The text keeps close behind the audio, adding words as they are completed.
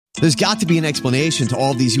There's got to be an explanation to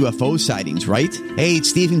all of these UFO sightings, right? Hey,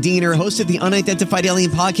 it's Stephen Diener, host of the Unidentified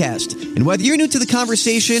Alien Podcast. And whether you're new to the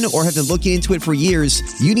conversation or have been looking into it for years,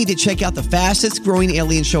 you need to check out the fastest growing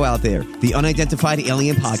alien show out there, the Unidentified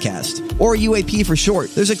Alien Podcast, or UAP for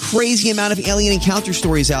short. There's a crazy amount of alien encounter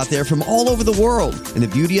stories out there from all over the world. And the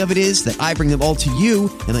beauty of it is that I bring them all to you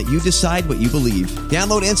and let you decide what you believe.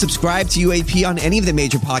 Download and subscribe to UAP on any of the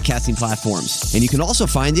major podcasting platforms. And you can also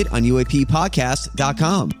find it on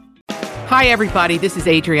UAPpodcast.com. Hi, everybody. This is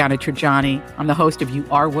Adriana Trajani. I'm the host of You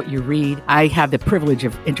Are What You Read. I have the privilege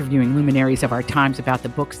of interviewing luminaries of our times about the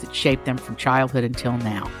books that shaped them from childhood until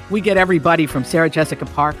now. We get everybody from Sarah Jessica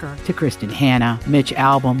Parker to Kristen Hanna, Mitch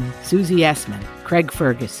Albom, Susie Essman, Craig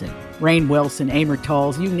Ferguson, Rainn Wilson, Amor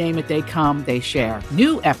Tolls, you name it, they come, they share.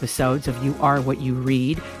 New episodes of You Are What You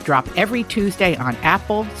Read drop every Tuesday on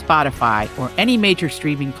Apple, Spotify, or any major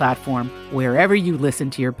streaming platform wherever you listen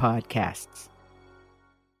to your podcasts.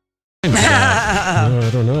 I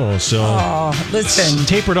don't know. So, listen,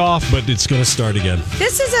 tapered off, but it's going to start again.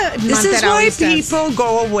 This is why people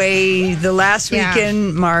go away the last week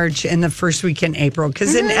in March and the first week in April,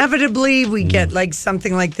 because inevitably we get like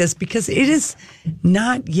something like this because it is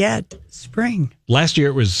not yet spring. Last year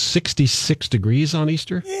it was 66 degrees on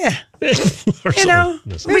Easter. Yeah. You know,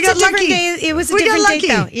 we got lucky. It was a different day,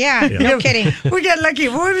 though. Yeah, no kidding. We got lucky.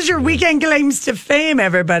 What was your weekend claims to fame,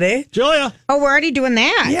 everybody? Julia. Oh, we're already doing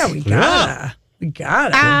that. Yeah, we gotta. We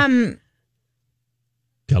gotta.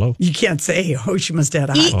 Hello. You can't say, she must have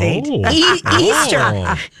had a hot date.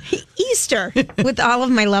 Easter with all of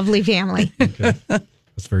my lovely family. Okay.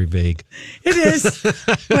 That's very vague. It is.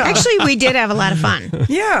 Well, actually, we did have a lot of fun.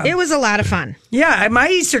 Yeah. It was a lot of fun. Yeah. My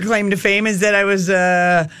Easter claim to fame is that I was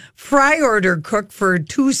a fry order cook for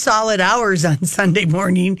 2 solid hours on Sunday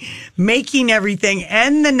morning, making everything.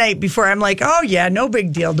 And the night before, I'm like, oh, yeah, no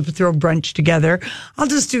big deal to throw brunch together. I'll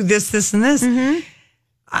just do this, and this. Mm-hmm.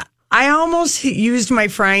 I almost used my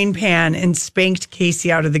frying pan and spanked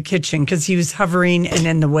Casey out of the kitchen because he was hovering and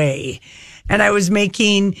in the way. And I was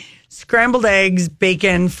making scrambled eggs,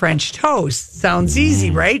 bacon, French toast. Sounds easy,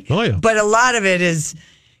 right? Oh, yeah. But a lot of it is,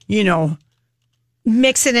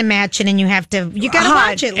 mix it and match it, and you got to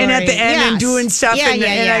watch it, Lori. And at the end, and doing stuff, and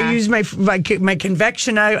I used my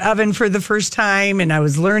convection oven for the first time, and I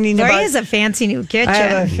was learning Lori has a fancy new kitchen. I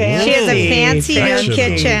have a she has a fancy new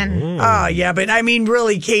kitchen. Oh, yeah, but I mean,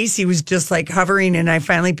 really, Casey was just like hovering, and I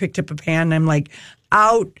finally picked up a pan, and I'm like,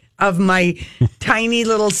 out of my tiny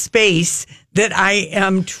little space that I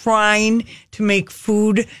am trying to make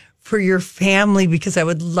food for your family because I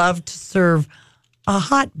would love to serve a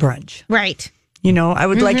hot brunch. Right. I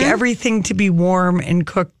would like everything to be warm and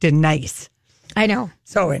cooked and nice. I know.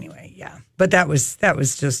 So anyway, yeah. But that was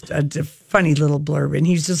just a funny little blurb. And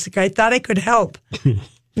he's just like, I thought I could help.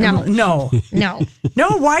 No.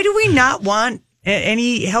 Why do we not want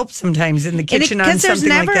any help sometimes in the kitchen on something like that? Because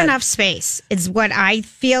there's never enough space. It's what I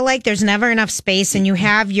feel like. There's never enough space, and you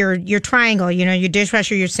have your triangle, your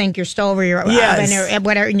dishwasher, your sink, your stove, or your oven, or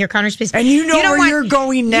whatever, in your counter space. And where you're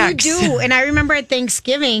going next. You do. And I remember at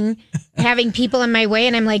Thanksgiving having people in my way,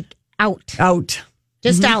 and I'm like, out.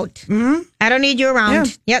 Just out. Mm-hmm. I don't need you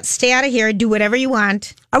around. Yeah, stay out of here. Do whatever you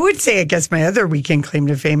want. I would say, I guess my other weekend claim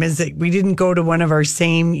to fame is that we didn't go to one of our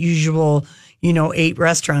same usual 8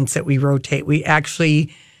 restaurants that we rotate. We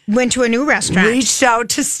actually went to a new restaurant. Reached out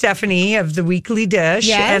to Stephanie of the Weekly Dish.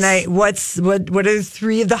 Yes. And what are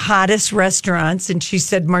 3 of the hottest restaurants? And she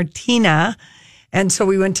said Martina. And so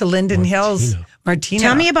we went to Linden Hills. Martina.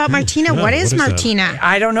 Tell me about Martina. What is Martina? That?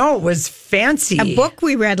 I don't know. It was fancy. A book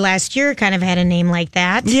we read last year kind of had a name like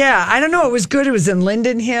that. Yeah, I don't know. It was good. It was in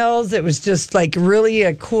Linden Hills. It was just like really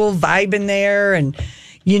a cool vibe in there. And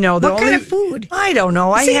what kind of food? I don't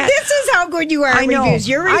know. This is how good you are at reviews.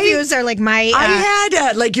 Your reviews are like my... I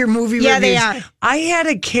had like your movie reviews. Yeah, they are. I had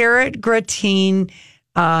a carrot gratin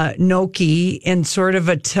gnocchi and sort of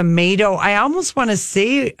a tomato. I almost want to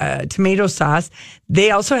say tomato sauce.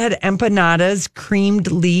 They also had empanadas,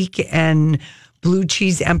 creamed leek, and blue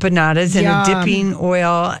cheese empanadas in a dipping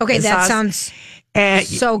oil. Okay, that sauce. sounds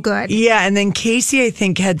so good. Yeah, and then Casey, I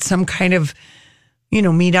think, had some kind of...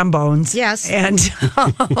 meat on bones. Yes. And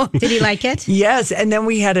did he like it? Yes. And then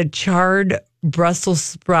we had a charred Brussels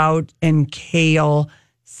sprout and kale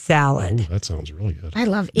salad. Oh, that sounds really good. I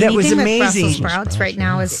love anything that was amazing. with Brussels sprouts right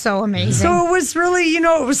now is so amazing. So it was really,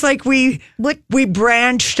 it was like we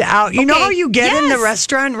branched out. You know how you get in the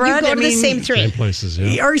restaurant, right? You go to the same 3. Same places,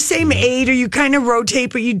 yeah. Or same 8, or you kind of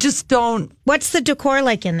rotate, but you just don't. What's the decor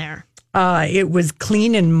like in there? It was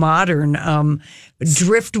clean and modern.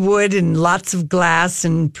 Driftwood and lots of glass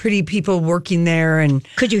and pretty people working there. And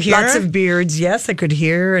could you hear? Lots of beards. Yes, I could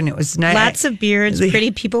hear. And it was nice. Lots of beards,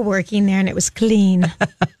 pretty people working there, and it was clean.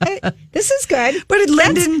 This is good. But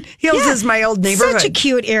Linden Hills is my old neighborhood. Such a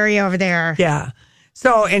cute area over there. Yeah.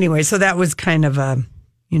 So anyway, so that was kind of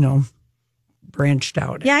branched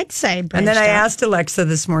out. Yeah, I'd say branched out. And then I asked Alexa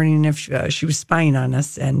this morning if she was spying on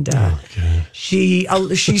us, and she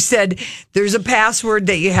said there's a password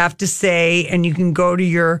that you have to say, and you can go to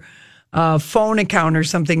your phone account or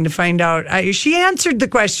something to find out. She answered the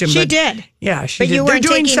question. She did. Yeah, she did. But you weren't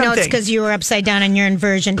taking notes something. because you were upside down on your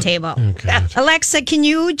inversion table. Alexa, can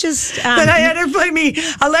you just... Then I had her play me,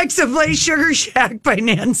 Alexa, play Sugar Shack by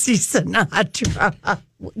Nancy Sinatra.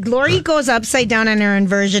 Lori goes upside down on her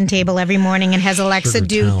inversion table every morning and has Alexa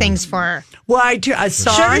do things for her. Well, a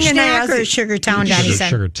song Sugar Shack or Sugar Town, Daddy said.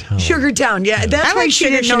 Sugar Town. Sugar Town, yeah. That's why she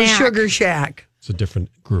didn't know Shack. Sugar Shack. It's a different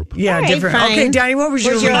group. Yeah, right, different. fine. Okay, Donnie, what was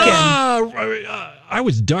your weekend? I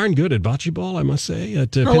was darn good at bocce ball, I must say.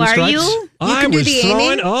 At Oh, Pinstripes. are you? I can do was the throwing.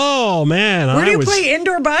 aiming? Oh man, Where do you play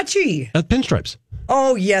indoor bocce? At Pinstripes.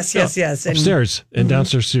 Oh, yes. And, Upstairs and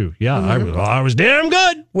downstairs too. Yeah, I was damn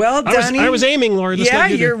good. Well, Donnie, I was aiming, Lori. That's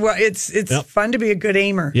what you do. It's fun to be a good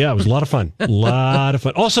aimer. Yeah, it was a lot of fun. A lot of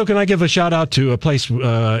fun. Also, can I give a shout out to a place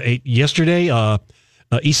yesterday,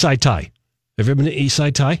 Eastside Thai. Have you ever been to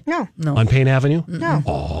Eastside Thai? No. On Payne Avenue? No.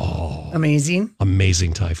 Oh. Amazing.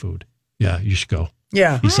 Amazing Thai food. Yeah, you should go.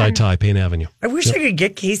 Yeah. Eastside Thai, Payne Avenue. I wish I could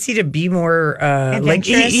get Casey to be more like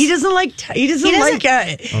Adventurous? he doesn't like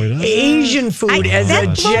Asian food as a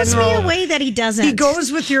that blows me general. away that he doesn't. He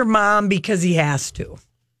goes with your mom because he has to.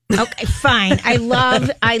 Okay, fine. I love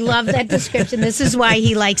that description. This is why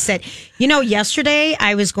he likes it. You know, Saturday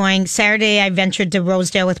I ventured to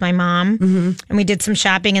Rosedale with my mom, and we did some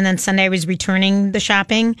shopping, and then Sunday I was returning the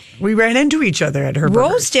shopping. We ran into each other at her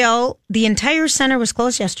Rosedale, the entire center was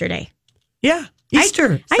closed yesterday. Yeah.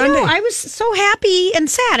 Easter. I Sunday. know. I was so happy and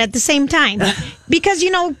sad at the same time because,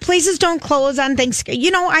 places don't close on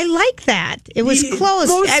Thanksgiving. I like that. It was closed.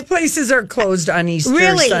 Most places are closed on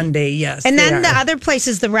Easter Sunday, yes. And then the other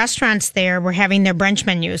places, the restaurants there were having their brunch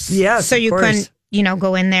menus. Yes, so you couldn't,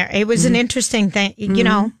 go in there. It was an interesting thing,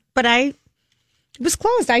 but it was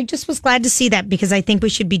closed. I just was glad to see that because I think we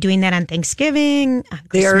should be doing that on Thanksgiving. On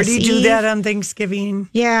they Christmas already do Eve. that on Thanksgiving.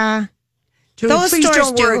 Yeah. Julie, Those please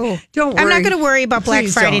stores don't worry. Don't worry. I'm not going to worry about Black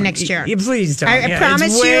Please Friday don't. next year. Please don't. I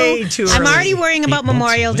promise it's way too I'm early. already worrying about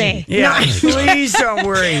Memorial Day. Yeah, please don't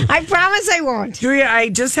worry. I promise I won't. Julia, I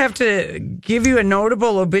just have to give you a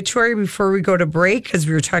notable obituary before we go to break because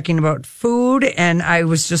we were talking about food, and I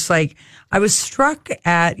was just like, I was struck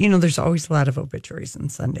at, there's always a lot of obituaries on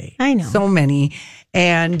Sunday. I know. So many.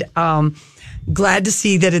 And glad to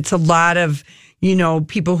see that it's a lot of,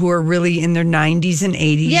 people who are really in their 90s and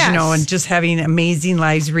 80s, Yes. and just having amazing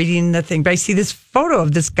lives reading the thing. But I see this photo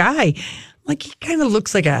of this guy. Like, he kind of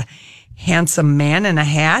looks like a handsome man in a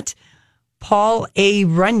hat. Paul A.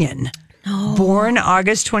 Runyon. Born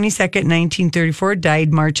August 22nd, 1934,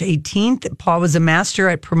 died March 18th. Paul was a master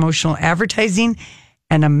at promotional advertising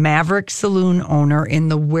and a Maverick saloon owner in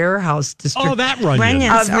the Warehouse District. Oh, that Runyon.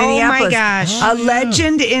 Runyons. Of Oh, Minneapolis. my gosh. A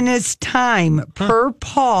legend in his time. Per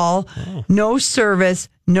Paul, no service,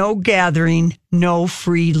 no gathering, no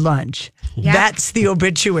free lunch. Yeah. That's the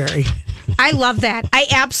obituary. I love that. I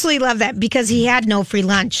absolutely love that because he had no free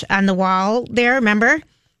lunch on the wall there, remember?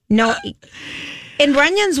 No. And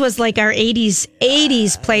Runyon's was like our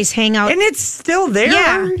 80s place hangout. And it's still there.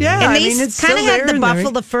 Yeah. And they it's kind of still had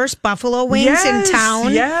there. the first buffalo wings in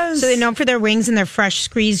town. Yes. So they're known for their wings and their fresh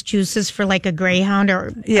squeezed juices for like a Greyhound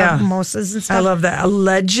or mimosas and stuff. I love that. A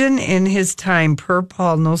legend in his time. Per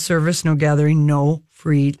Paul, no service, no gathering, no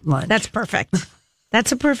free lunch. That's perfect.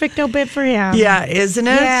 That's a perfect obit for him. Yeah, isn't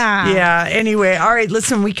it? Yeah. Yeah. Anyway, all right,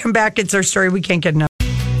 listen, we come back. It's our story. We can't get enough.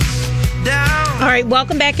 All right,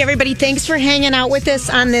 welcome back, everybody. Thanks for hanging out with us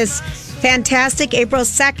on this fantastic April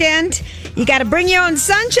 2nd. You got to bring your own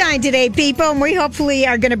sunshine today, people, and we hopefully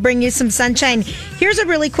are going to bring you some sunshine. Here's a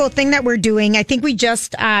really cool thing that we're doing. I think we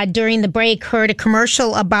just, during the break, heard a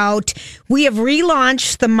commercial about we have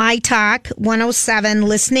relaunched the My Talk 107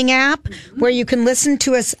 listening app where you can listen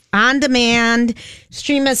to us on demand,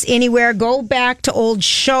 stream us anywhere, go back to old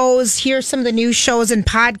shows, hear some of the new shows and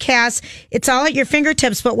podcasts. It's all at your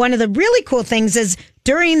fingertips, but one of the really cool things is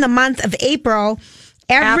during the month of April,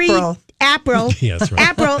 April, Yeah, that's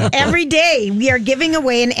right. April, every day we are giving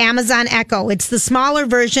away an Amazon Echo. It's the smaller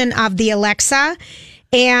version of the Alexa.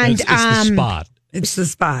 And It's the Spot. It's the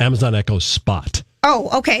Spot. Amazon Echo Spot.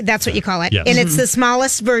 Oh, okay. That's what you call it. Yes. And it's the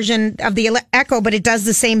smallest version of the Echo, but it does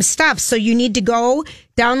the same stuff. So you need to go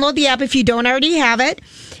download the app if you don't already have it.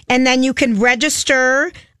 And then you can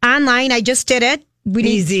register online. I just did it. We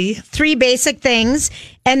need Easy. 3 basic things.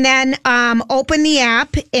 And then open the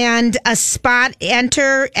app and a spot,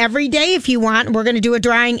 enter every day if you want. We're going to do a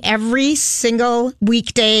drawing every single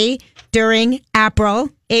weekday during April.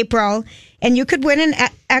 And you could win an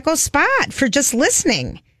Echo spot for just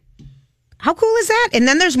listening. How cool is that? And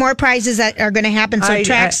then there's more prizes that are going to happen. So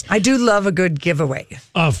tracks. I do love a good giveaway.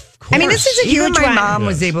 Of course. I mean, this is a Even huge my one. mom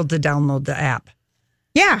was able to download the app.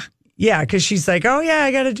 Yeah. Yeah, because she's like, oh yeah,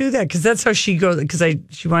 I got to do that because that's how she goes. Because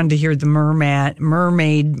she wanted to hear the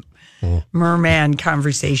merman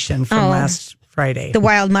conversation from last Friday. The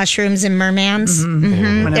wild mushrooms and mermans.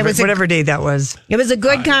 Whenever, It was whatever day that was. It was a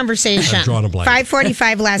good conversation. I've drawn a blank.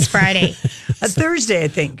 5:45 last Friday. A Thursday, I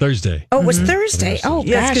think. Thursday. Oh, it was Thursday. Oh,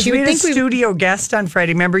 Yes, gosh. because You we would had a think we... studio guest on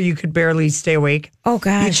Friday. Remember, you could barely stay awake. Oh,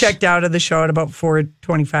 gosh. You checked out of the show at about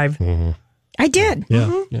 4:25. I did.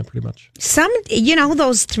 Yeah, yeah, pretty much.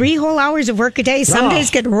 Those 3 whole hours of work a day, some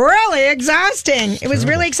days get really exhausting. It was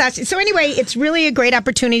really exhausting. So anyway, it's really a great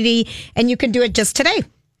opportunity, and you can do it just today.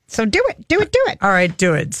 So do it. Do it. All right,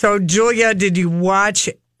 do it. So, Julia, did you watch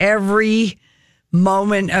every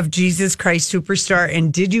moment of Jesus Christ Superstar,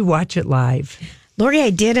 and did you watch it live? Lori, I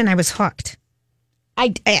did, and I was hooked.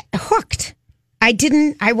 I hooked.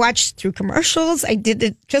 I watched through commercials. I did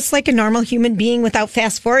it just like a normal human being without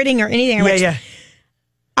fast forwarding or anything.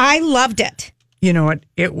 I loved it. You know what?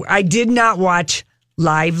 I did not watch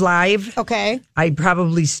live. Okay. I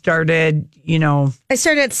probably started, I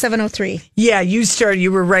started at 7:03. Yeah, you started.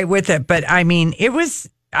 You were right with it. But I mean, it was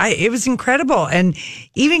incredible. And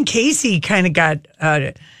even Casey kind of got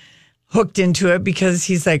hooked into it because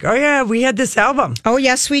he's like, oh, yeah, we had this album. Oh,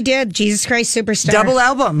 yes, we did. Jesus Christ Superstar. Double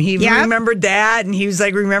album. He Yep. remembered that. And he was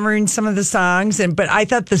like remembering some of the songs. But I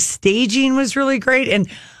thought the staging was really great. And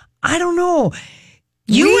I don't know.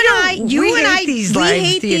 We hate these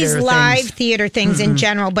live theater things in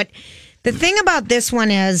general, but the thing about this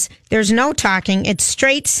one is there's no talking. It's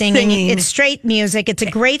straight singing. It's straight music. It's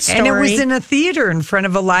a great story. And it was in a theater in front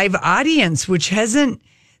of a live audience, which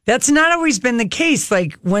that's not always been the case.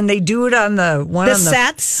 Like when they do it on the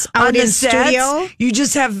sets out in studio, you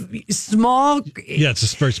just have small. Yeah,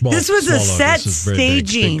 it's a very small. This was a set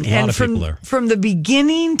staging, and from the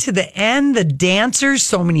beginning to the end, the dancers,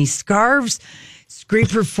 so many scarves. Great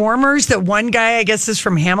performers. The one guy, I guess, is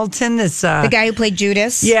from Hamilton. The guy who played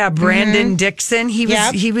Judas. Yeah, Brandon Dixon. He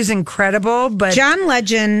was incredible. But John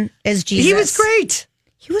Legend is Jesus. He was great.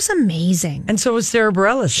 He was amazing. And so was Sarah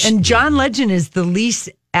Bareilles. And John Legend is the least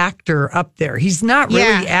actor up there. He's not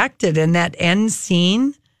really acted in that end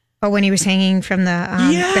scene. Oh, when he was hanging from the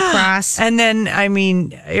cross. And then, I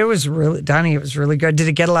mean, it was really good. Did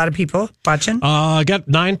it get a lot of people watching? I got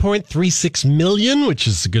 9.36 million, which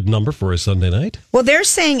is a good number for a Sunday night. Well, they're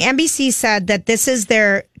saying NBC said that this is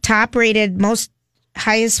their top rated, most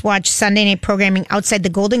highest watched Sunday night programming outside the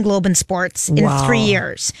Golden Globe in sports in 3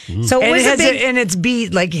 years. So it was and it's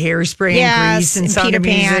beat like Hairspray and Grease and Sound of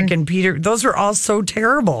Music and Peter. Those are all so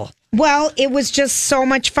terrible. Well, it was just so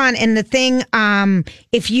much fun. And the thing,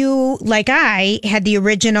 if you, like I, had the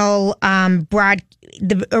original rock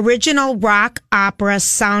opera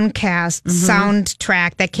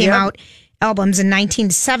soundtrack that came out, albums in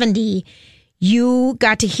 1970, you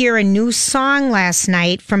got to hear a new song last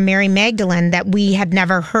night from Mary Magdalene that we had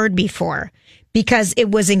never heard before. Because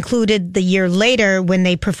it was included the year later when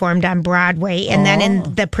they performed on Broadway and then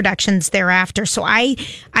in the productions thereafter. So I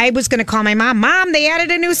was going to call my mom. Mom, they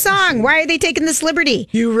added a new song. Why are they taking this liberty?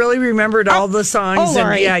 You really remembered all the songs. Oh,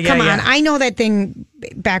 Lori, come on. I know that thing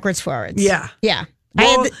backwards, forwards. Yeah. Yeah.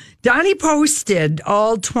 Well, Donnie posted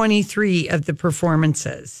all 23 of the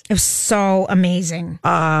performances. It was so amazing.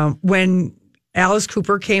 When Alice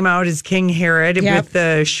Cooper came out as King Herod with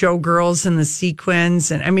the showgirls and the sequins.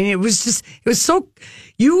 And I mean, it was so,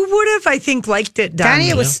 you would have, I think, liked it,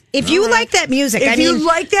 Donnie. If you like that music, you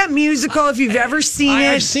like that musical, if you've ever seen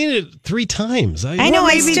it. I've seen it 3 times. I know.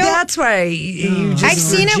 Maybe that's why you just I've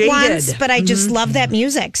seen it jaded. once, but I just love that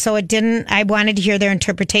music. So I wanted to hear their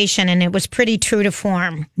interpretation, and it was pretty true to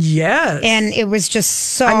form. Yes. And it was just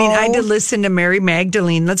so. I mean, I did listen to Mary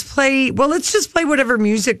Magdalene. Let's just play whatever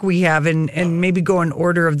music we have and maybe go in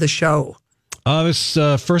order of the show. This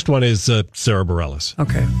first one is Sarah Bareilles.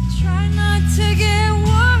 Okay. Try not to get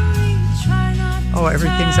worried. Try not to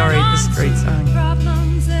Everything's All Right. This is a great song.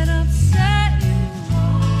 Problems that upset you.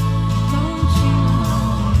 Don't you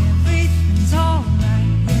know everything's all right?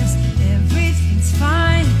 Yes, everything's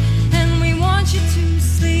fine. And we want you to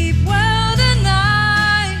sleep well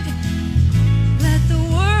tonight. Let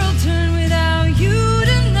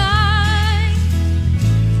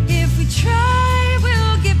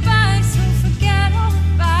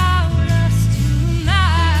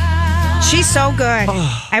She's so good.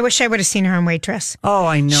 I wish I would have seen her on Waitress. Oh,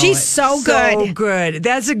 I know. She's so good. So good.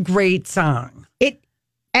 That's a great song.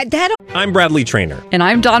 I'm Bradley Trainer. And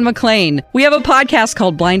I'm Don McClain. We have a podcast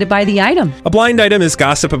called Blinded by the Item. A blind item is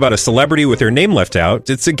gossip about a celebrity with their name left out.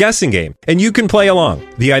 It's a guessing game, and you can play along.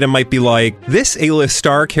 The item might be like, this A-list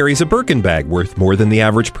star carries a Birkin bag worth more than the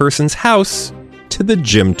average person's house to the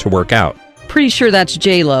gym to work out. Pretty sure that's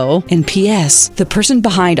J-Lo. And P.S. the person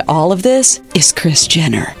behind all of this is Kris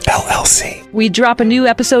Jenner, LLC. We drop a new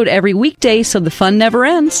episode every weekday so the fun never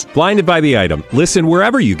ends. Blinded by the Item. Listen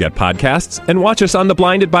wherever you get podcasts and watch us on the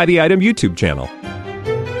Blinded by the Item YouTube channel.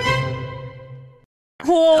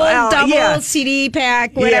 Whole double CD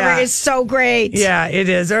pack, whatever, is so great. Yeah, it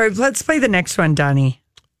is. All right, let's play the next one, Donnie.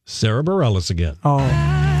 Sarah Bareilles again. Oh.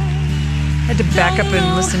 Had to back up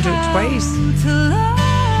and listen to it twice. To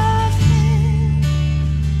love him,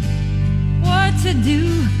 what to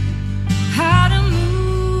do, how to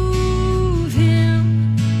move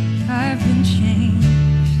him. I've been changed,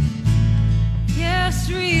 yes,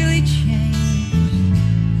 really changed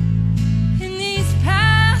in these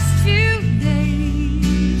past few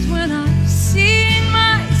days. When I've seen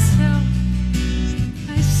myself,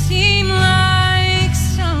 I seem like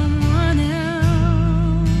someone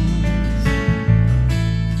else.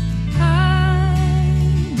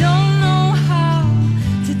 I don't know how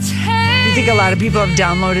to take. Do you think a lot of people have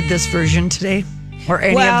downloaded this version today? Or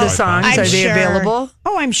any of the songs? I'm Are they sure. available?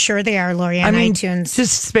 Oh, I'm sure they are, Lori, on iTunes. It's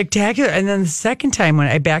just spectacular. And then the second time when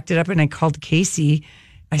I backed it up and I called Casey,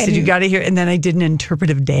 I said, you got to hear. And then I did an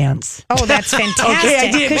interpretive dance. Oh, that's fantastic. Okay,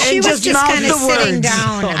 I did. Because she And was just mouthed kind of the sitting words.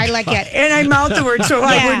 down. I like it. And I mouthed the words so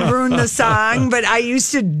I Yeah. wouldn't ruin the song. But I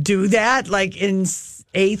used to do that like in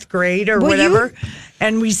 8th grade or Well, whatever.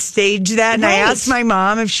 And we staged that. And I Right. asked my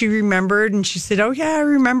mom if she remembered. And she said, oh, yeah, I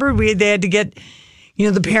remember. They had to get,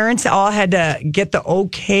 the parents all had to get the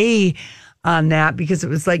okay on that because it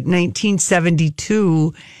was like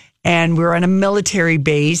 1972. And we were on a military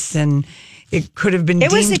base and it could have been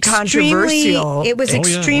deemed controversial. It was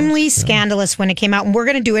extremely scandalous when it came out. And we're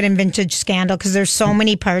going to do it in Vintage Scandal because there's so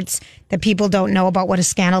many parts that people don't know about what a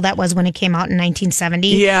scandal that was when it came out in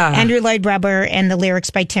 1970. Yeah. Andrew Lloyd Webber and the lyrics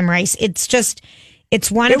by Tim Rice. It's just,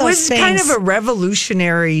 it's one of those things. It was kind of a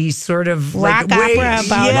revolutionary sort of rock like way, opera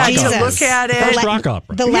about Jesus. to look at it. First rock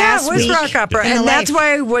opera. The last it was week rock opera. in the And that's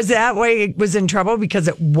life. why it was in trouble because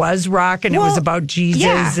it was rock and it was about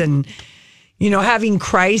Jesus and, having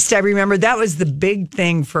Christ. I remember that was the big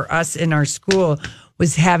thing for us in our school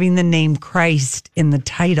was having the name Christ in the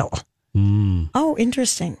title. Oh,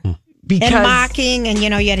 interesting. Because And mocking, and you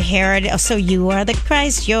had Herod. Oh, so you are the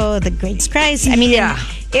Christ. You're the great Christ. I mean, Yeah.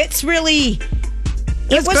 it's really.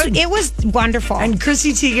 It was good. It was wonderful. And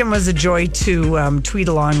Chrissy Teigen was a joy to tweet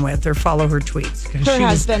along with or follow her tweets. Her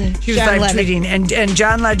husband, she was John live Legend. tweeting. And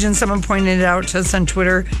John Legend, someone pointed it out to us on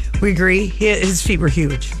Twitter. We agree. His feet were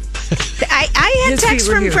huge. I had His texts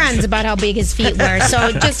feet were from huge. friends about how big his feet were.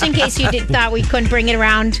 So just in case you thought we couldn't bring it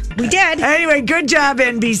around, we did. Anyway, good job,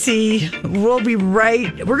 NBC. We'll be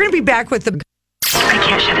right. We're going to be back with the. I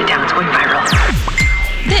can't shut it down. It's going viral.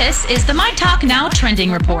 This is the My Talk Now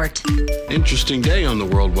trending report. Interesting day on the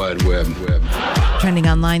World Wide Web. Trending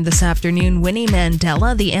online this afternoon, Winnie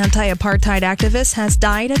Mandela, the anti-apartheid activist, has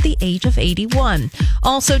died at the age of 81.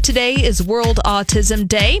 Also today is World Autism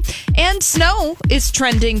Day, and snow is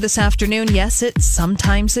trending this afternoon. Yes,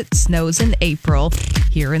 sometimes it snows in April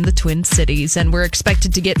here in the Twin Cities, and we're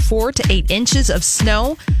expected to get 4 to 8 inches of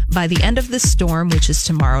snow by the end of the storm, which is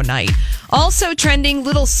tomorrow night. Also trending,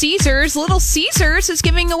 Little Caesars. Little Caesars is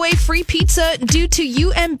giving away free pizza due to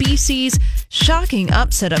UMBC's shocking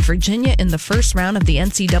upset of Virginia in the first round of the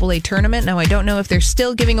NCAA tournament. Now, I don't know if they're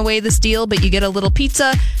still giving away this deal, but you get a little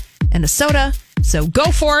pizza and a soda. So go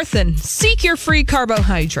forth and seek your free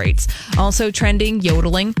carbohydrates. Also trending,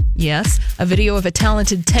 yodeling. Yes, a video of a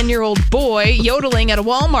talented 10-year-old boy yodeling at a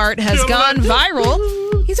Walmart has gone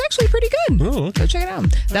viral. He's actually pretty good. Oh, okay. Go check it out.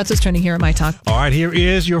 That's what's trending here at My Talk. All right, here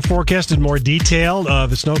is your forecast in more detail.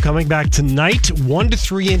 The snow coming back tonight, 1 to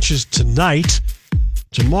 3 inches tonight.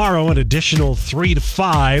 Tomorrow, an additional 3 to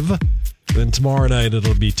 5. Then tomorrow night,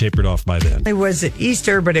 it'll be tapered off by then. It was at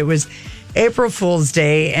Easter, but it was April Fool's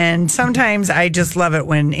Day. And sometimes I just love it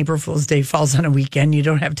when April Fool's Day falls on a weekend. You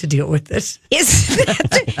don't have to deal with it.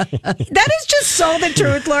 That is just so the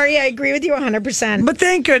truth, Lori. I agree with you 100%. But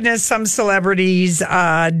thank goodness some celebrities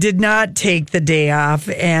did not take the day off.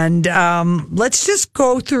 And let's just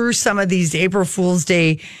go through some of these April Fool's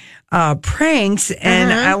Day pranks.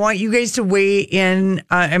 And I want you guys to weigh in,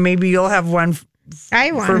 and maybe you'll have one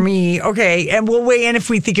for me. Okay, and we'll weigh in if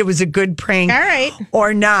we think it was a good prank, all right,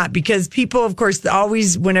 or not. Because people, of course,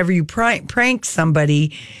 always whenever you prank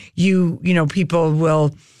somebody, you know people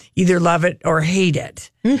will either love it or hate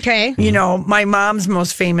it. Okay, you know, my mom's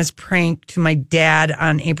most famous prank to my dad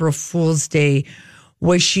on April Fool's Day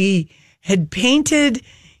was she had painted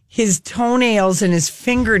his toenails and his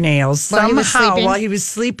fingernails somehow while he was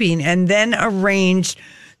sleeping, and then arranged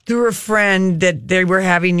through a friend that they were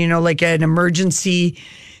having, you know, like an emergency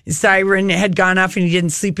siren had gone off and he didn't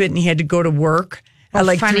sleep it and he had to go to work at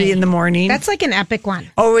like 3 a.m. That's like an epic one.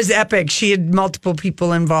 Oh, it was epic. She had multiple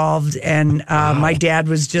people involved, and my dad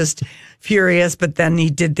was just furious, but then he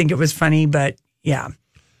did think it was funny, but yeah.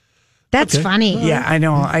 That's funny. Yeah, I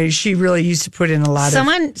know. She really used to put in a lot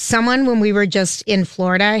of... Someone, when we were just in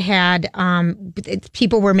Florida, had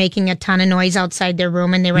people were making a ton of noise outside their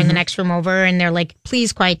room, and they were in the next room over, and they're like,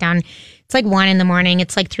 please quiet down. It's like 1 a.m.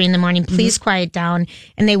 It's like 3 a.m. Please quiet down.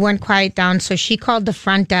 And they wouldn't quiet down. So she called the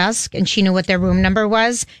front desk, and she knew what their room number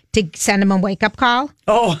was to send them a wake-up call.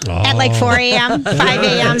 At like 4 a.m., 5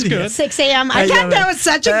 a.m., 6 a.m. I thought that was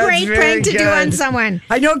such a great prank to do on someone.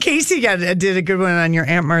 I know Casey did a good one on your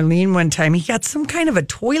Aunt Marlene one time. He got some kind of a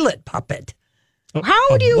toilet puppet.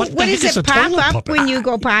 How do you? What does it pop up when you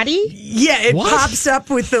go potty? Yeah, it pops up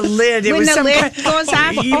with the lid. When the lid goes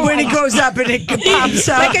up? When it goes up and it pops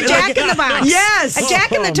up. Like a Jack in the Box. Yes. A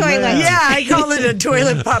Jack in the toilet. Man. Yeah, I call it a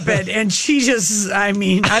toilet puppet. And she just, I'm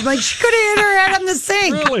like, she could have hit her head on the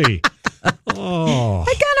sink. Really? Oh.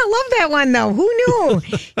 I kind of love that one, though. Who knew?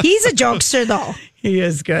 He's a jokester, though. He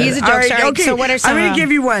is good. He's a jokester. Right, okay, so what are some? I'm going to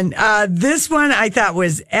give you one. This one I thought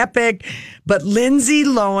was epic, but Lindsay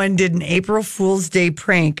Lohan did an April Fool's Day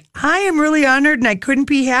prank. I am really honored and I couldn't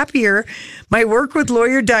be happier. My work with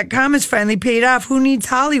Lawyer.com has finally paid off. Who needs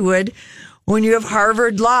Hollywood when you have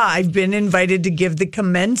Harvard Law? I've been invited to give the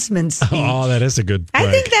commencement speech. Oh, that is a good prank.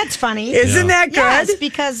 I think that's funny. Isn't that good? Yes,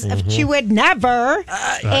 because she would never.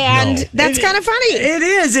 And that's kind of funny. It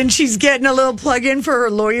is. And she's getting a little plug in for her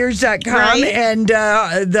Lawyers.com. Right. And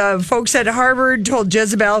the folks at Harvard told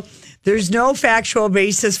Jezebel there's no factual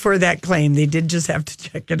basis for that claim. They did just have to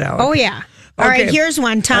check it out. Oh, yeah. All right, here's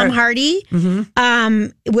one. Tom Hardy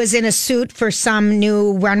was in a suit for some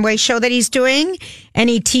new runway show that he's doing, and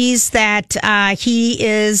he teased that he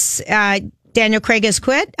is, Daniel Craig has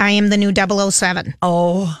quit. I am the new 007.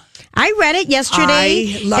 Oh. I read it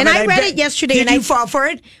yesterday. I read it yesterday. Did you fall for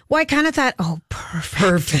it? Well, I kind of thought, oh, perfect.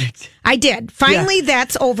 Perfect. I did. Finally,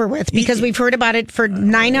 that's over with because we've heard about it for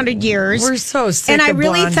 900 years. We're so sick and of I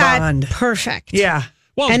really thought, Bond. perfect. Yeah.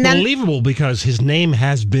 Well, it's believable because his name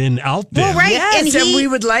has been out there. Well, right. Yes, and we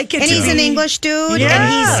would like it and to he's be. an English dude.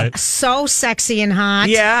 Yeah. And he's so sexy and hot.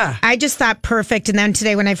 Yeah. I just thought perfect. And then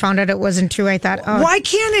today when I found out it wasn't true, I thought, oh. Why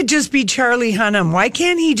can't it just be Charlie Hunnam? Why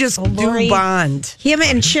can't he just do Bond? Him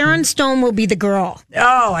and Sharon Stone will be the girl.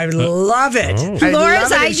 Oh, I love it.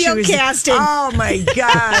 Laura's ideal casting. Oh, my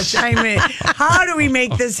gosh. I mean, how do we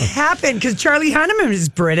make this happen? Because Charlie Hunnam is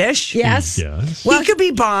British. Yes. Well, he could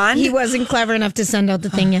be Bond. He wasn't clever enough to send out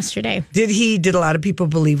the thing yesterday. Did a lot of people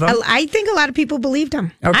believe him? I think a lot of people believed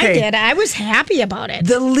him. Okay. I did. I was happy about it.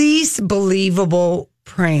 The least believable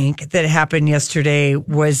prank that happened yesterday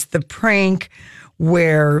was the prank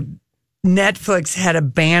where Netflix had a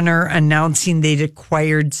banner announcing they'd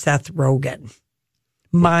acquired Seth Rogen.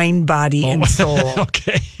 Mind, body, and soul.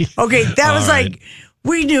 Okay, that was like...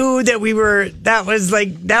 We knew that that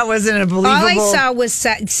wasn't a believable. All I saw was,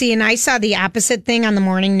 and I saw the opposite thing on the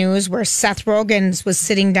morning news where Seth Rogen was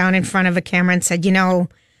sitting down in front of a camera and said,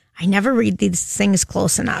 I never read these things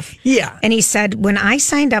close enough. Yeah. And he said, when I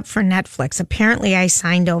signed up for Netflix, apparently I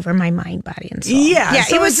signed over my mind, body, and soul. Yeah,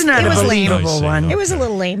 so it was not a believable one. It was a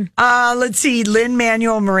little lame. Let's see.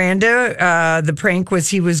 Lin-Manuel Miranda, the prank was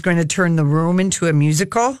he was going to turn The Room into a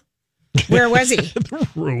musical. Where was he? The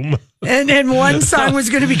Room. And one song was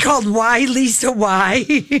going to be called Why, Lisa, Why?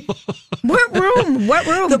 What room? What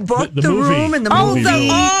room? The book, the movie. room, and the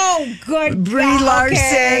movie. Good. Brie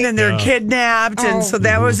Larson, and they're kidnapped. And so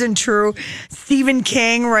that wasn't true. Stephen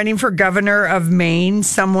King running for governor of Maine.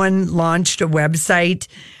 Someone launched a website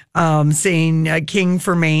saying King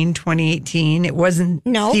for Maine 2018. It wasn't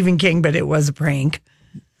Stephen King, but it was a prank.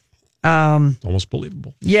 Almost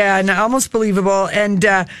believable. Yeah, almost believable.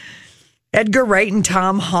 And Edgar Wright and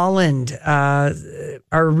Tom Holland are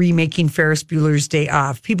remaking Ferris Bueller's Day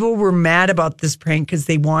Off. People were mad about this prank because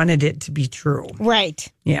they wanted it to be true. Right.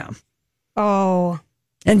 Yeah. Oh.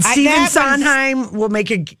 And Stephen Sondheim will make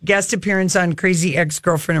a guest appearance on Crazy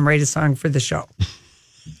Ex-Girlfriend and write a song for the show.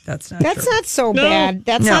 That's not so bad.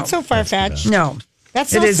 That's not so far-fetched. No.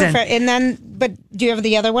 That's It not so isn't. fair. And then, but do you have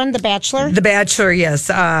the other one, The Bachelor? The Bachelor, yes.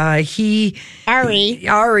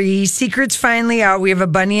 Ari, secret's finally out. We have a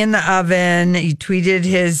bunny in the oven. He tweeted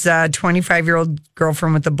his 25-year-old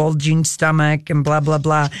girlfriend with a bulging stomach and blah, blah,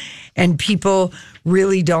 blah. And people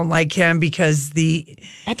really don't like him because the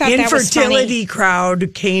I thought that was infertility funny.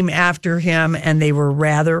 crowd came after him and they were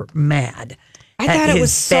rather mad. I at thought it his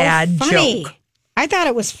was so bad funny. joke. I thought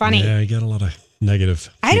it was funny. Yeah, I got a lot of negative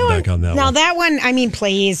I feedback don't. on that now one. that one, I mean,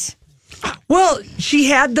 please. Well, she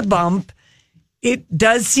had the bump. It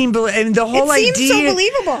does seem, and the whole It seems idea, so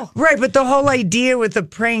believable. right? But the whole idea with the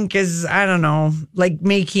prank is, I don't know, like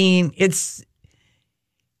making it's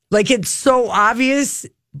so obvious,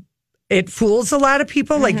 it fools a lot of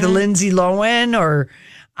people, like the Lindsay Lohan, or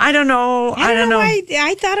I don't know, I don't know.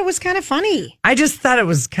 I thought it was kind of funny. I just thought it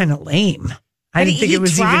was kind of lame. I But didn't think he it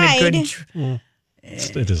was tried. even a good.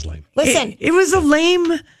 It is lame. Listen, It was a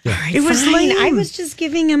lame. It was fine. lame. I was just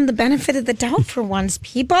giving him the benefit of the doubt for once,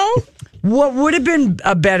 people. What would have been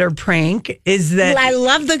a better prank is that I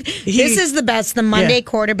love this is the best. The Monday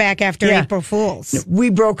quarterback after Yeah. April Fools.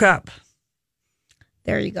 we broke up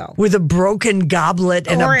There you go. with a broken goblet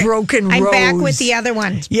and Or a broken I'm rose. back with the other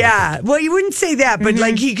one. Yeah. Well, you wouldn't say that, but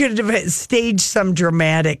like he could have staged some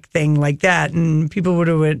dramatic thing like that, and people would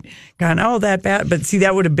have gone, "Oh, that bad." But see,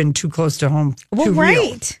 that would have been too close to home. Well, too right.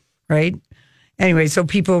 real, right. Anyway, so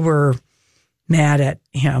people were mad at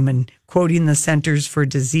him and quoting the Centers for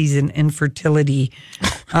Disease and Infertility.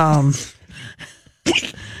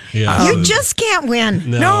 Yeah. You just can't win.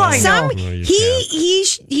 No, I know. No, you He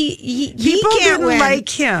People can't didn't win. like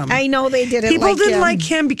him. I know they didn't. People like didn't him. like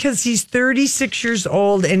him because he's 36 years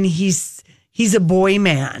old and he's a boy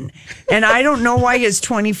man. And I don't know why his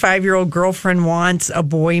 25-year-old girlfriend wants a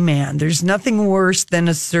boy man. There's nothing worse than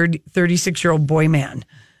a 36-year-old boy man.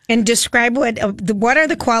 And describe what are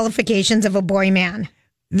the qualifications of a boy man?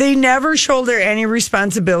 They never shoulder any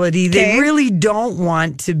responsibility. Okay. They really don't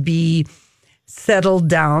want to be settled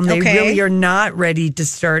down. They Okay. really are not ready to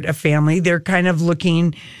start a family. They're kind of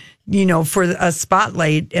looking, for a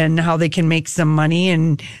spotlight and how they can make some money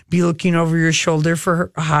and be looking over your shoulder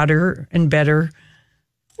for hotter and better.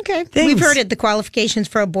 Okay. Things. We've heard it, the qualifications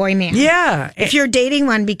for a boy man. Yeah. If you're dating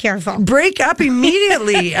one, be careful. Break up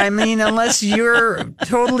immediately. I mean, unless you're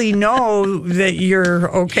totally know that you're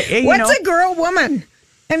okay. What's a girl woman?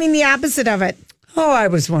 I mean, the opposite of it. Oh, I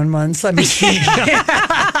was one once. Let me see.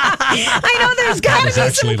 I know there's got to be some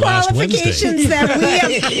actually last qualifications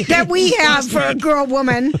that we have for a girl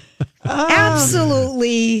woman.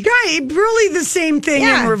 Absolutely. Right, really the same thing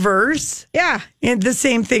Yeah. in reverse. Yeah. And the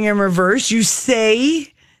same thing in reverse. You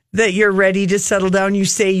say that you're ready to settle down. You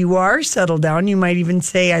say you are settled down. You might even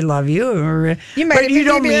say, I love you. Or, but you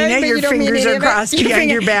don't mean it. Your fingers are crossed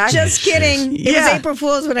behind your back. Just kidding. It was April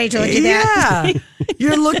Fool's when I told you that. Yeah.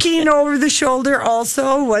 You're looking over the shoulder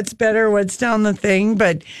also. What's better? What's down the thing?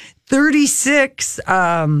 But 36,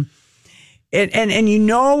 and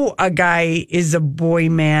a guy is a boy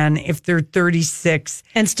man if they're 36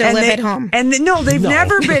 And still live at home. And they've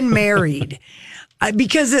never been married.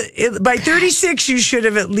 Because by 36, you should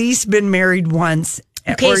have at least been married once.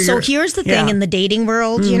 Okay, so here's the thing in the dating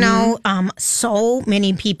world, Mm-hmm. so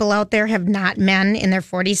many people out there men in their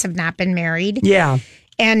 40s have not been married. Yeah.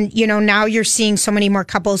 And, now you're seeing so many more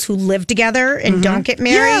couples who live together and don't get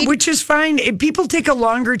married. Mm-hmm. Yeah, which is fine. People take a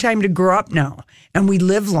longer time to grow up now, and we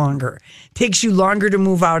live longer. Takes you longer to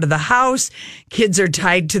move out of the house. Kids are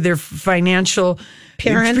tied to their financial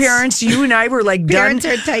parents. You and I were like Parents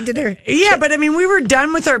done. are tied to their Yeah, but I mean, we were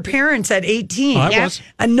done with our parents at 18. I was.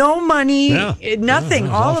 No money, nothing,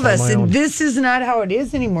 Yeah, I was all off of on us. my And own. this is not how it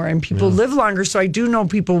is anymore. And people live longer. So I do know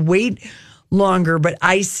people wait longer, but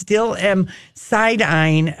I still am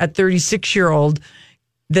side-eyeing a 36-year-old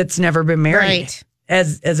that's never been married Right.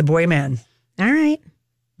 as a boy man. All right.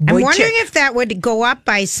 Boy I'm wondering chick. if that would go up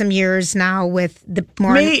by some years now with the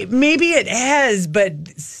more. Maybe it has, but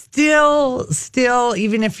still,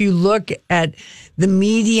 even if you look at the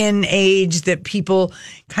median age that people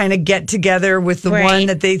kind of get together with the one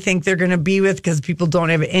that they think they're going to be with, because people don't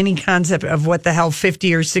have any concept of what the hell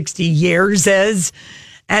 50 or 60 years is.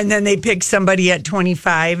 And then they pick somebody at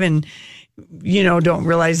 25 and, don't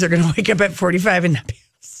realize they're going to wake up at 45 and not be able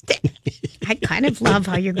to stay. I kind of love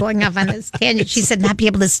how you're going off on this tangent. She said not be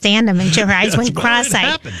able to stand him, and her eyes went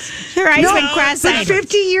cross-eyed. Her eyes went cross-eyed. But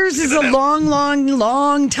 50 years is a long, long,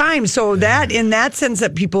 long time. So that, in that sense,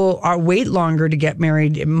 that people wait longer to get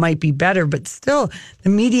married, it might be better. But still, the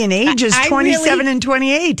median age is 27 and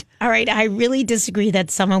 28. All right, I really disagree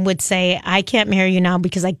that someone would say, I can't marry you now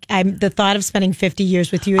because I'm the thought of spending 50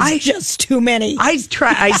 years with you is just too many. I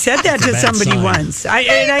said that to somebody once.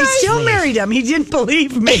 I still married him. He didn't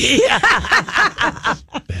believe me.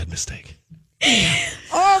 Bad mistake.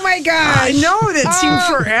 Oh my gosh! No, that seemed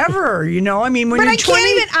forever. You know, I mean, when you're 20,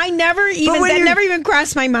 that never even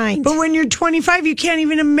crossed my mind. But when you're 25, you can't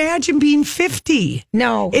even imagine being 50.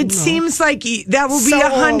 No, it seems like that will be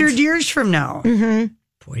 100 years from now. Mm-hmm.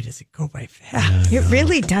 Boy, does it go by fast! It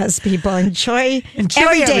really does. People enjoy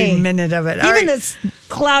every day, every minute of it. Even this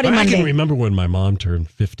cloudy Monday. I can remember when my mom turned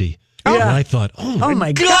 50. Oh. And I thought, oh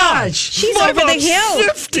my gosh. She's over the hill.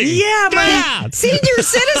 50. Yeah, Dad. Senior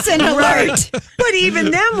citizen alert. But even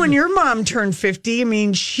then, when your mom turned 50, I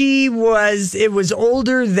mean, it was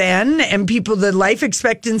older then, and the life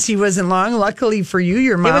expectancy wasn't long. Luckily for you,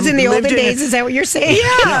 your mom. It was in the olden days, is that what you're saying?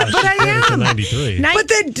 Yeah, but I am. 93. But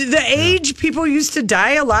the age, people used to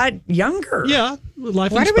die a lot younger. Yeah.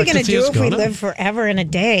 Life what are we going to do if we up. live forever in a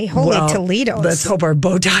day? Holy Toledo. Let's hope our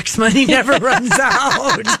Botox money never runs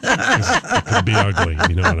out. It could be ugly.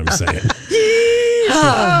 You know what I'm saying?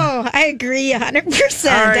 Oh, I agree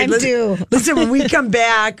 100%. I'm due. Listen, when we come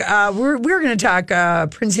back, we're going to talk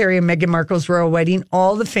Prince Harry and Meghan Markle's royal wedding,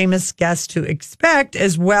 all the famous guests to expect,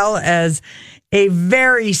 as well as a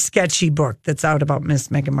very sketchy book that's out about Miss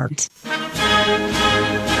Meghan Markle.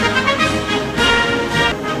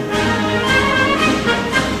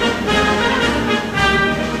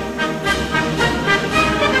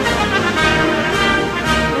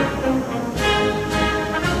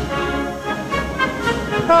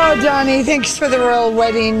 Oh, Donnie, thanks for the royal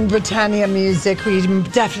wedding Britannia music. We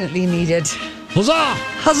definitely need it. Huzzah!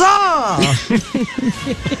 Huzzah!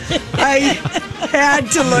 I had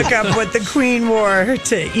to look up what the Queen wore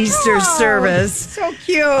to Easter service. So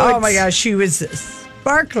cute. Oh, my gosh. She was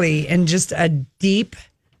sparkly and just a deep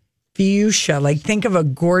fuchsia. Like, think of a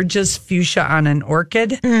gorgeous fuchsia on an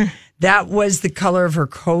orchid. That was the color of her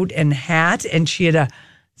coat and hat. And she had a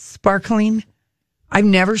sparkling... I've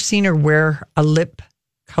never seen her wear a lip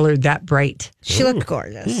color that bright. She looked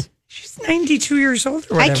gorgeous. She's 92 years old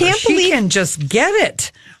or whatever. I can't believe she can just get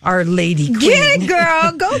it, our lady queen. Get it,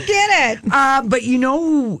 girl. Go get it. But you know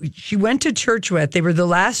who she went to church with? They were the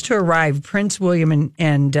last to arrive, Prince William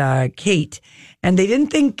and Kate. And they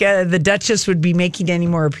didn't think the Duchess would be making any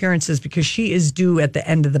more appearances because she is due at the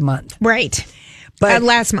end of the month. Right. But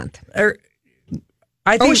last month.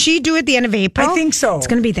 I think, she due at the end of April? I think so. It's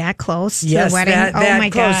going to be that close to the wedding? That my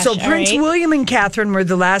close. gosh. So Prince William and Catherine were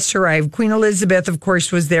the last to arrive. Queen Elizabeth, of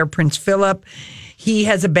course, was there. Prince Philip, he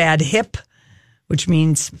has a bad hip, which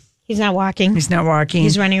means... He's not walking. He's not walking.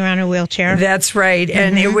 He's running around in a wheelchair. That's right. Mm-hmm.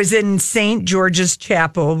 And it was in St. George's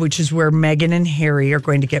Chapel, which is where Meghan and Harry are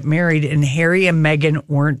going to get married. And Harry and Meghan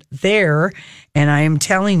weren't there. And I am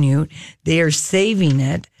telling you, they are saving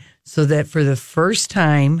it so that for the first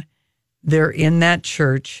time... they're in that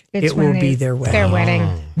church. It will be their wedding. Their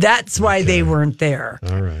wedding. That's why they weren't there.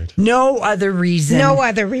 All right. No other reason.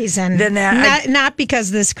 Than that. Not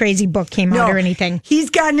because this crazy book came out or anything.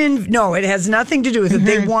 He's gotten in. No, it has nothing to do with it.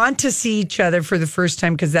 They want to see each other for the first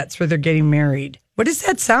time because that's where they're getting married. What does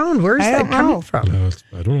that sound? Where is that coming from?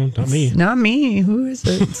 I don't know. Not me. Not me. Who is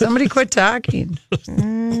it? Somebody quit talking.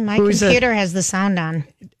 My computer has the sound on.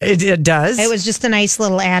 It does? It was just a nice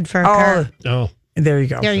little ad for a car. Oh. There you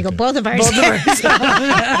go. There you go. Both of ours.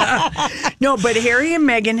 No, but Harry and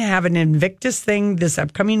Meghan have an Invictus thing this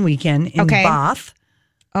upcoming weekend in Bath.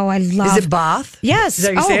 Oh, I love. Is it Bath? Yes. Is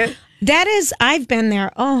that how you say it? That is. I've been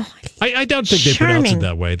there. Oh, I don't think they pronounce it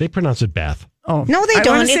that way. They pronounce it Bath. Oh no, they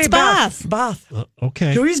don't. It's Bath. Bath.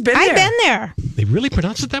 Okay. Julie's been there. I've been there. They really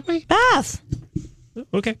pronounce it that way? Bath.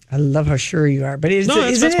 Okay. I love how sure you are. But isn't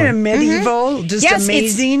it fine. a medieval, just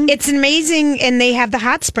amazing? It's amazing, and they have the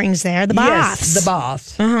hot springs there, the baths. Yes, the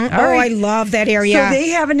baths. Right. I love that area. So they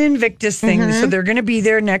have an Invictus thing, so they're going to be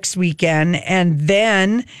there next weekend. And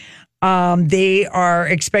then they are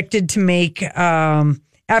expected to make,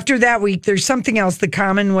 after that week, there's something else, the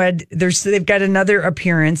Commonwealth, they've got another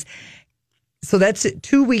appearance. So that's it.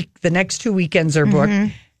 The next 2 weekends are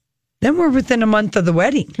booked. Then we're within a month of the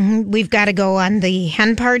wedding. We've got to go on the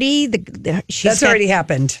hen party. That's already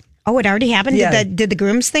happened. Oh, it already happened? Yeah. Did the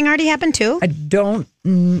groom's thing already happen too? I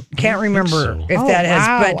can't remember if that has.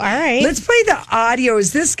 Wow. But all right. let's play the audio.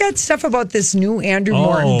 Is this got stuff about this new Andrew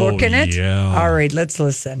Morton book in it? Yeah. All right, let's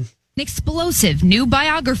listen. An explosive new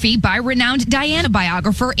biography by renowned Diana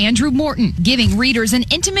biographer Andrew Morton, giving readers an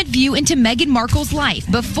intimate view into Meghan Markle's life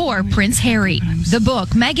before Prince Harry. The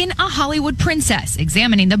book, Meghan, a Hollywood Princess,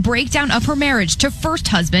 examining the breakdown of her marriage to first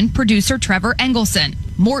husband, producer Trevor Engelson.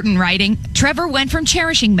 Morton writing, Trevor went from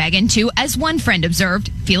cherishing Meghan to, as one friend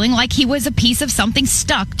observed, feeling like he was a piece of something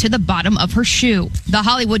stuck to the bottom of her shoe. The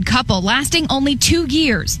Hollywood couple lasting only 2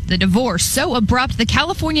 years. The divorce so abrupt the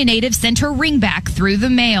California native sent her ring back through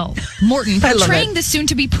the mail. Morton portraying the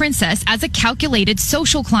soon-to-be princess as a calculated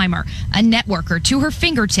social climber, a networker to her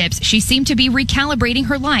fingertips. She seemed to be recalibrating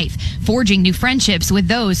her life, forging new friendships with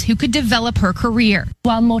those who could develop her career.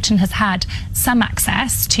 While Morton has had some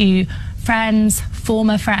access to friends,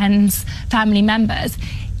 former friends, family members,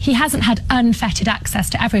 he hasn't had unfettered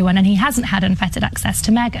access to everyone, and he hasn't had unfettered access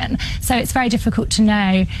to Meghan. So it's very difficult to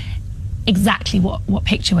know exactly what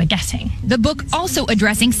picture we're getting. The book also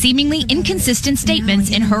addressing seemingly inconsistent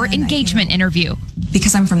statements in her engagement interview.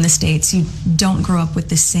 Because I'm from the States, you don't grow up with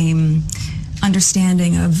the same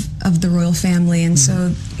understanding of the royal family, and so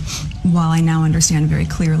while I now understand very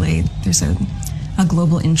clearly there's a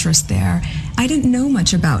global interest there, I didn't know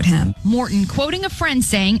much about him. Morton quoting a friend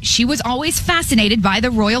saying she was always fascinated by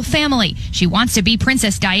the royal family. She wants to be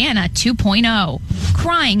Princess Diana 2.0.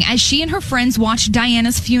 Crying as she and her friends watched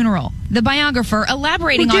Diana's funeral. The biographer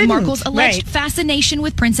elaborating on Markle's alleged fascination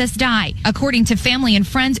with Princess Di. According to family and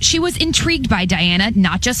friends, she was intrigued by Diana,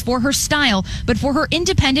 not just for her style, but for her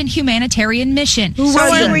independent humanitarian mission. Seeing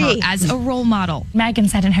her as a role model. Meghan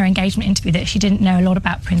said in her engagement interview that she didn't know a lot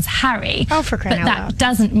about Prince Harry. Oh, for crying out loud. But that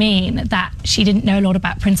doesn't mean that she didn't know a lot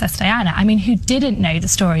about Princess Diana. I mean, who didn't know the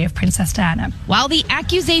story of Princess Diana? While the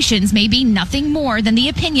accusations may be nothing more than the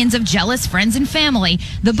opinions of jealous friends and family,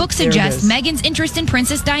 the book suggests Meghan's interest in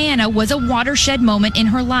Princess Diana was a watershed moment in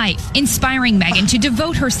her life, inspiring Meghan to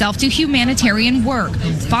devote herself to humanitarian work,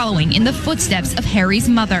 following in the footsteps of Harry's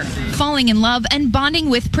mother, falling in love and bonding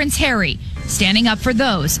with Prince Harry, standing up for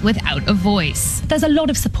those without a voice. There's a lot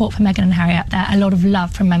of support for Meghan and Harry out there, a lot of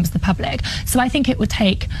love from members of the public. So I think it would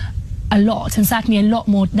take a lot, and certainly a lot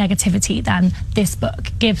more negativity than this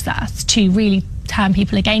book gives us, to really turn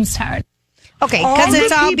people against her. Okay, because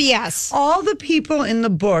it's all BS. All the people in the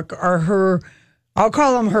book are her, I'll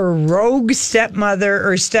call them her rogue stepmother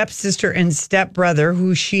or stepsister and stepbrother,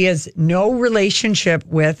 who she has no relationship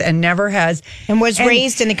with and never has. And was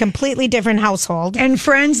raised in a completely different household. And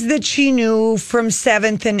friends that she knew from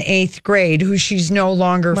 7th and 8th grade, who she's no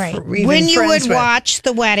longer even when you friends would with. watch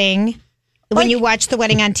the wedding. When you watch the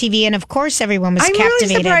wedding on TV, and of course everyone was captivated. I'm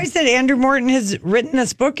really surprised that Andrew Morton has written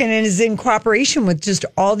this book and it is in cooperation with just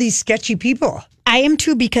all these sketchy people. I am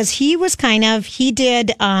too, because he was he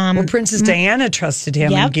did... well, Princess Diana trusted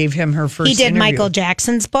him and gave him her first He did interview. Michael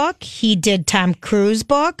Jackson's book. He did Tom Cruise's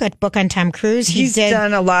book, a book on Tom Cruise. He's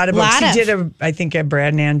done a lot of books. He did, I think, a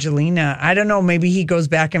Brad and Angelina. I don't know, maybe he goes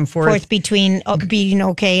back and forth. Between being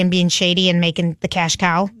okay and being shady and making the cash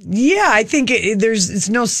cow. Yeah, I think it's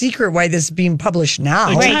no secret why this is being published now.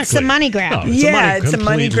 Exactly. Right, it's a money grab. It's a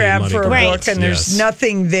money grab for a book, and there's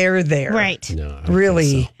nothing there. Right. No,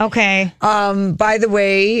 really. So. Okay. By the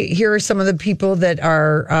way, here are some of the people that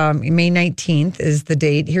are May 19th is the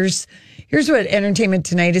date. Here's what Entertainment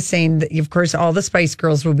Tonight is saying. That, of course, all the Spice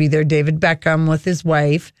Girls will be there. David Beckham with his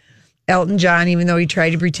wife. Elton John, even though he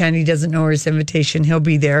tried to pretend he doesn't know his invitation, he'll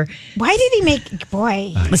be there. Why did he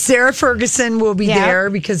make... Sarah Ferguson will be there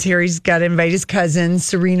because Harry's got to invite his cousins.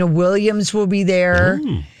 Serena Williams will be there.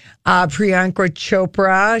 Priyanka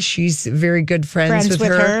Chopra, she's very good friends with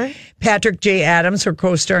her. Patrick J. Adams, her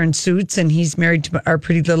co-star in Suits, and he's married to our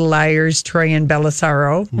Pretty Little Liars, Troyan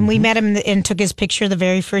Bellisario. And we met him and took his picture the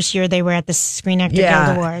very first year they were at the Screen Actor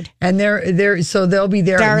Guild Award. And so they'll be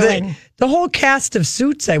there. Darling. The whole cast of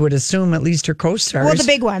Suits, I would assume, at least her co-stars. Well, the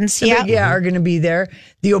big ones, are going to be there.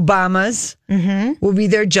 The Obamas will be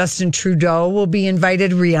there. Justin Trudeau will be invited.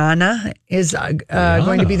 Rihanna is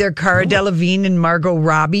going to be there. Cara Delevingne and Margot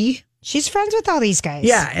Robbie. She's friends with all these guys.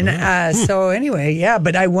 Yeah, and so anyway,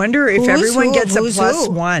 but I wonder if everyone gets a plus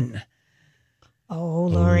one. Oh,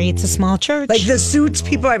 Lori, it's a small church. Like the Suits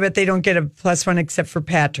people, I bet they don't get a plus one except for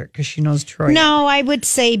Patrick because she knows Troy. No, I would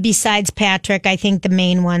say besides Patrick, I think the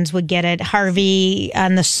main ones would get it. Harvey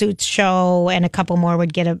on the Suits show and a couple more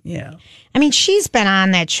would get a... Yeah. I mean, she's been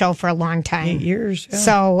on that show for a long time. 8 years. Yeah.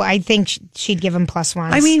 So I think she'd give him plus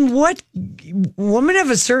ones. I mean, what woman of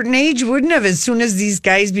a certain age wouldn't have, as soon as these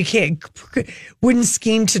guys wouldn't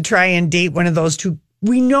scheme to try and date one of those two?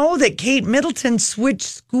 We know that Kate Middleton switched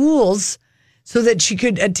schools so that she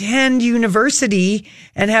could attend university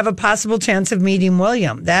and have a possible chance of meeting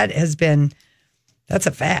William. That's That's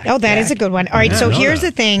a fact. Oh, that is a good one. All right, so know here's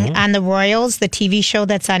that. the thing. On The Royals, the TV show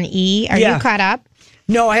that's on E, are you caught up?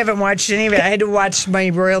 No, I haven't watched any of it. I had to watch my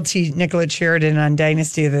royalty, Nicolette Sheridan, on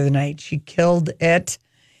Dynasty the other night. She killed it.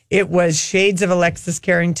 It was shades of Alexis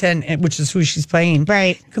Carrington, which is who she's playing.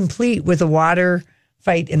 Right. Complete with a water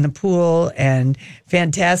fight in the pool and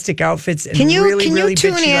fantastic outfits. And Can you really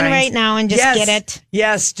tune bitchy in lines. right now and just get it?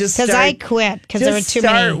 Yes, just because I quit because there were too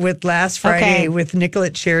many. Start with last Friday with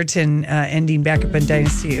Nicolette Sheridan ending back up in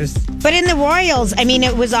Dynasty. But in the Royals, I mean,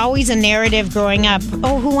 it was always a narrative growing up.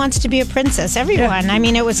 Oh, who wants to be a princess? Everyone. Yeah. I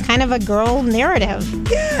mean, it was kind of a girl narrative.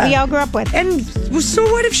 Yeah, we all grew up with. And so,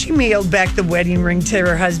 what if she mailed back the wedding ring to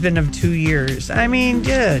her husband of 2 years? I mean,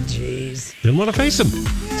 jeez, didn't want to face him.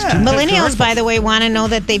 Yeah. Millennials, by the way, want to know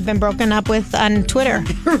that they've been broken up with on Twitter.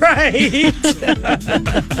 Right.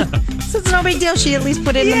 So it's no big deal. She at least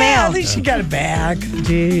put it in the mail. At least she got it back.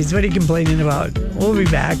 Jeez, what are you complaining about? We'll be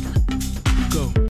back.